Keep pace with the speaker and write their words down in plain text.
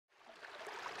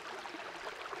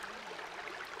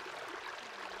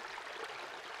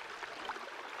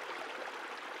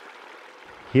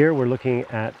Here we're looking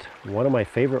at one of my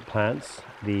favorite plants,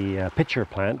 the pitcher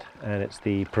plant, and it's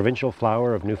the provincial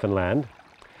flower of Newfoundland.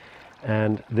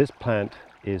 And this plant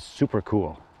is super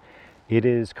cool. It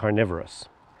is carnivorous,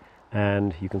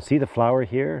 and you can see the flower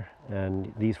here,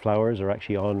 and these flowers are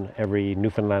actually on every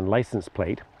Newfoundland license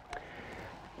plate.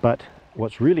 But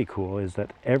what's really cool is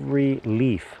that every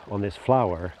leaf on this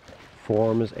flower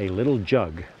forms a little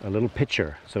jug, a little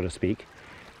pitcher, so to speak,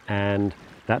 and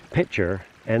that pitcher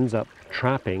ends up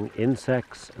trapping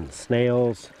insects and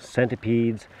snails,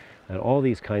 centipedes, and all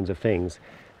these kinds of things.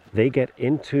 They get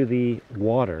into the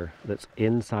water that's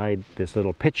inside this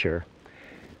little pitcher.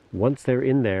 Once they're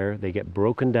in there, they get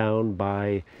broken down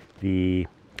by the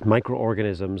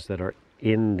microorganisms that are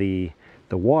in the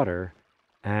water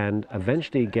and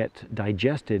eventually get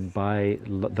digested by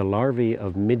the larvae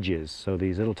of midges. So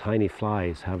these little tiny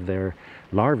flies have their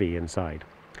larvae inside.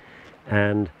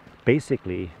 And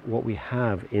basically, what we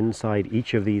have inside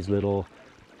each of these little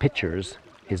pitchers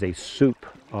is a soup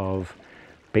of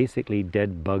basically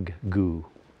dead bug goo.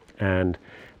 And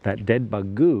that dead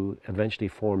bug goo eventually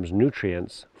forms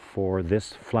nutrients for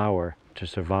this flower to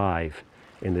survive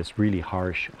in this really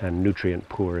harsh and nutrient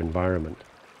poor environment.